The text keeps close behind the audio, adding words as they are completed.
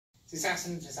This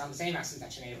accent is on the same accent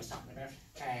that Sinead was talking about.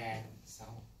 So,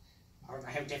 or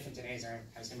how different it is, or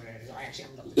how similar it is. I actually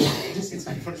haven't looked at it since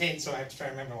I put it in, so I have to try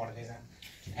to remember what it is.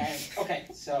 Okay,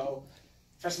 so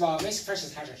first of all, risk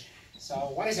versus hazard. So,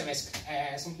 what is a risk?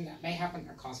 Something that may happen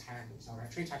or cause harm. So, there are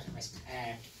three types of risk: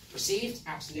 perceived,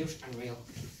 absolute, and real.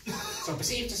 So,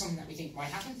 perceived is something that we think might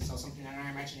happen. So, something in our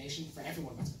imagination. For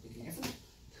everyone, that's completely different.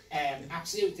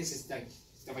 Absolute, this is like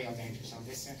the real danger. So, in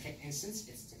this instance,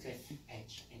 it's the cliff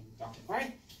edge in Dr.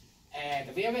 Quarry.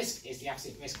 The real risk is the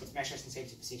absolute risk with measures and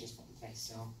safety procedures put in place.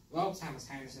 So, ropes, hammers,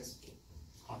 harnesses,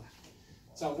 all that.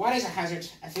 So, what is a hazard?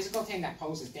 A physical thing that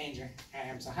poses danger.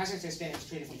 So, hazards are split into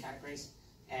three different categories: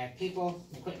 people,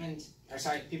 equipment,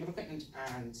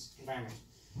 and environment.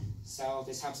 So,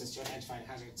 this helps us to identify the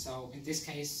hazard. So, in this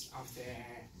case of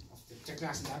the particular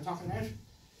accident that I'm talking about,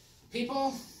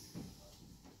 people,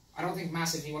 I don't think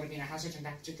massively would have been a hazard in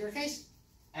that particular case.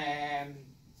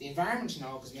 The environment,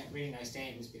 no, because we had a really nice day,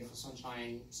 it was beautiful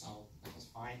sunshine, so that was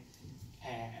fine.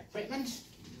 Equipment,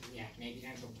 yeah, maybe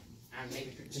then, and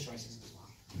maybe people's choices as well.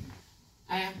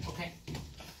 Okay.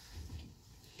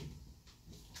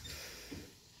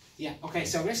 Yeah, okay,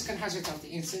 so risk and hazards of the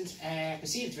incident.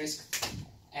 Perceived risk,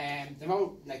 the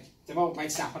road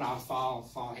might snap it off,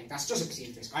 fall. That's just a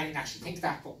perceived risk. I didn't actually think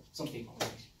that, but some people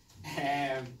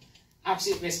might.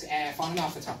 Absolute risk, falling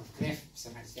off the top of a cliff,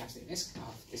 so that's the absolute risk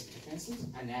of this particular instance.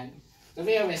 And then the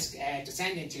real risk,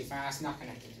 descending too fast, not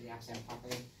connecting to the abseil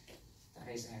properly. That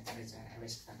is a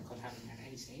risk that could happen at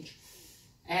any stage.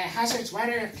 Hazards,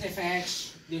 weather, cliff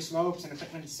edge, loose ropes and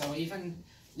equipment. So even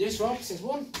loose ropes is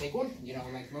one, big one. You know,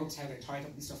 like ropes, how they're tied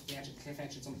up and stuff at the edge of the cliff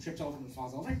edge, and someone trips over and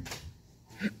falls over.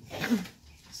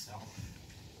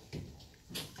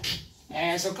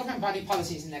 So government body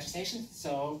policies and legislation.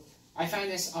 So I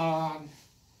found this on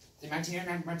the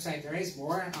Mountaineering website. There is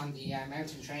more on the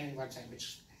mountain training website,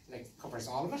 which covers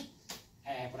all of it.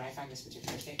 But I found this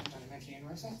particular statement on the Mountaineering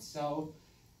website. So,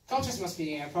 coaches must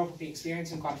be appropriately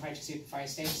experienced and qualified to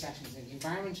supervise stage sessions in the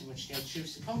environment in which they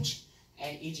choose to coach,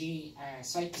 e.g.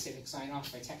 site-specific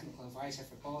sign-off by technical advisor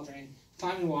for bouldering,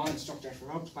 climbing wall instructor for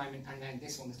rope climbing, and then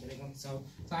this one is the big one. So,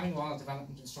 climbing wall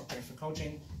development instructor for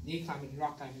coaching, lead climbing and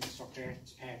rock climbing instructor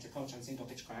to coach on single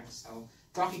pitch crags. So,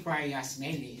 Rocky Quarry, yes,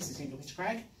 mainly is a single pitch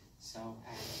crag. So,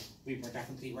 we were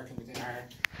definitely working within our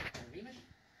remit.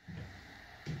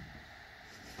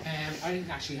 I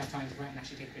didn't actually have time to go out and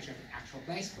actually take a picture of the actual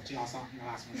place, but you all saw it in the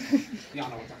last one. So we all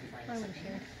know what Rocky Quarry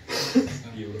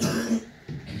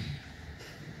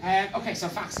is. Okay, so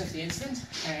facts of the incident.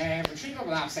 Retrieval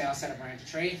with abseil set up around a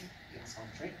tree. Yeah, I saw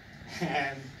the tree.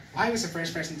 I was the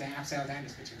first person to abseil down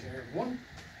this particular one.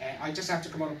 I just have to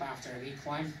come up after a lead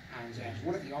climb, and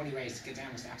one of the only ways to get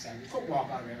down was to abseil. We could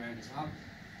walk all the way around as well,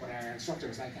 but our instructor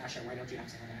was like, Asher, why don't you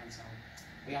abseil down? So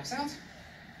we abseiled.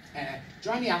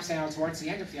 During the abseil, towards the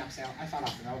end of the abseil, I fell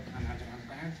off the rope and landed on the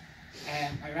ground.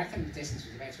 I reckon the distance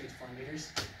was about 3 to 4 meters.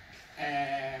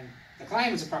 The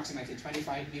climb was approximately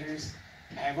 25 meters.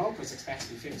 Rope was expected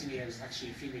to be 50 meters,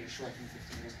 actually a few meters shorter than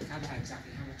 50 meters. I can't tell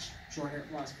exactly how much shorter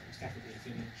it was, but it was definitely a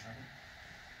few meters shorter.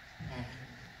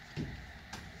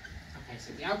 Okay,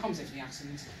 so the outcomes of the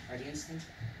accident, or the incident.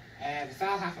 The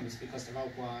fall happened because the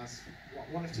rope was,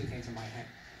 one of two things in my head,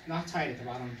 not tied at the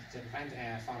bottom to prevent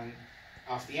falling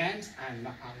off the end, and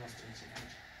not long enough to reach the end.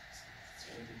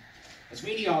 That's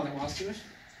really all there was to it.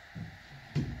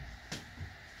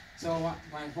 So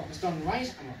what was done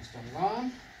right and what was done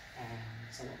wrong.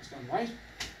 So what was done right,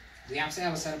 the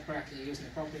abseil was set up correctly using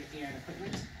appropriate gear and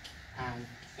equipment, and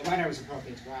the weather was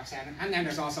appropriate to go abseiling. And then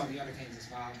there's also the other things as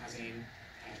well, as in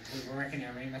we were working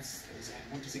our remits. There was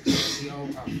 1 to 6 ratio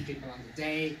of people on the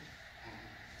day.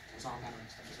 There's all that other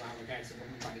stuff as well regards to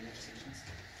government body legislations.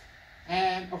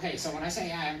 Okay, so when I say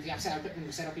the abseil equipment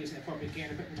was set up using appropriate gear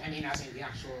and equipment, I mean as in the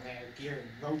actual gear and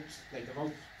ropes, like the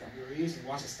rope that we were using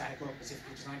was a static rope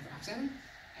specifically designed for abseiling.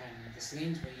 The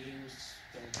slings we used,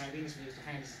 the carabiners we used, the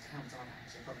harnesses, the helmets, all that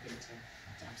was appropriate to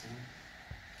abseiling.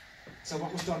 So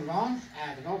what was done wrong?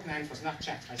 The rope length was not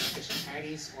checked by sufficient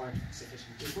parties or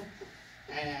sufficient people,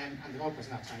 and the rope was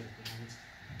not tied at the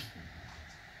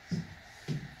end.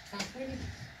 Really.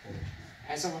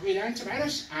 So what we learned about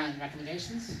it and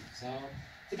recommendations. So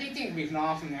the big thing we've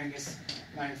often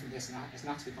learned from this is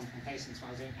not to become complacent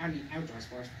while doing any outdoor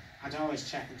sport, and to always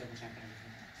check and double check everything.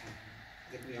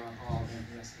 I think we all learned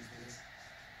the lessons from this.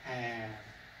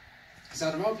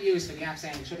 So the rope used for the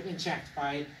abseiling should have been checked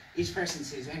by each person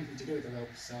who's anything to do with the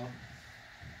rope. So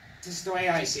this is the way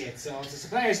I see it. So the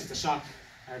suppliers of the shop,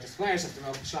 or the suppliers of the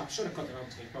rope shop, should have cut the rope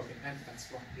to the appropriate length. That's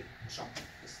what the shop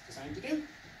is designed to do.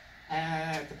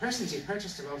 The persons who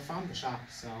purchased the rope from the shop,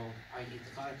 so i.e.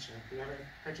 the college or whoever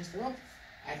purchased the rope,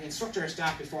 The instructor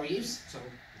start before use, so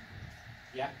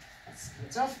yeah, that's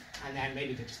good stuff. And then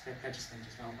maybe the participant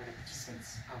as well, where the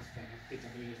participants of the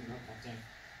PW even wrote that down.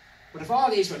 But if all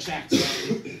these were checked,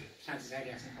 then chances are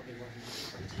yes, probably working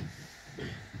properly.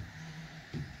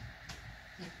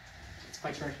 It's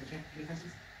quite short, yeah. Any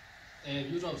questions?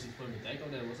 You was obviously playing with Deco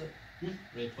there, was it?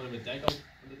 Were you playing with Deco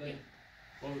on the day?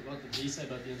 What did he say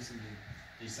about the incident?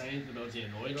 Did he say anything about you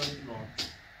annoyed or anything more?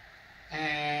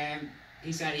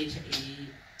 He said he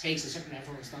takes a certain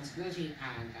level of responsibility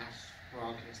and that we're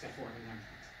all going to step forward and learn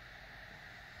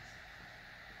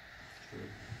things.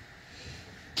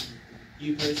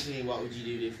 You personally, what would you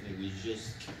do differently? Would you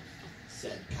just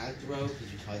count the rope? Would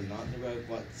you tie the knot in the rope?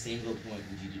 What single point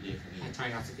would you do differently? I try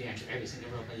not to do every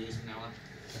single rope I use from now on.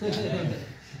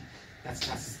 That's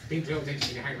a big drill thing to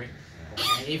do the hard way.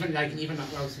 Even not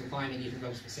ropes for climbing, even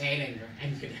ropes for sailing or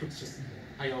anything else. Just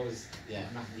I always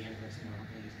I'm not the only person who I'm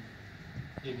using.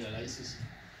 You've got ISIS.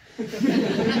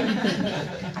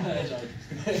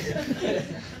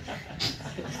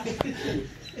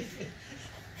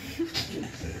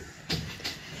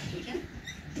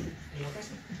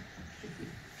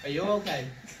 Are you okay?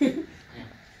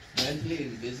 Mentally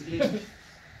and physically?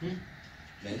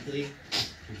 Mentally?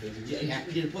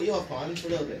 Did it put you off climbing for a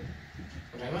little bit?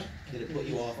 What? Did it put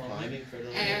you off climbing for a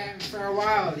little bit? For a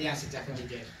while, yes, it definitely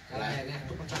did. A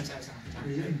couple of times I was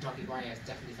talking why I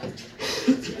definitely felt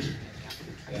it.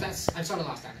 That's I've sort of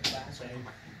lost that as well. So it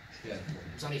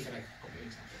was only for like a couple of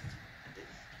weeks after.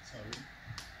 Sorry.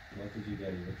 What did you get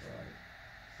as a bride?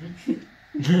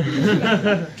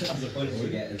 What did you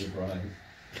get as a bride?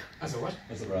 As a what?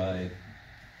 As a bride.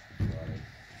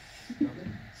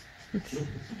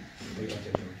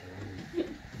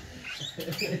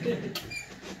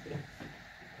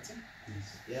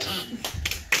 Yeah.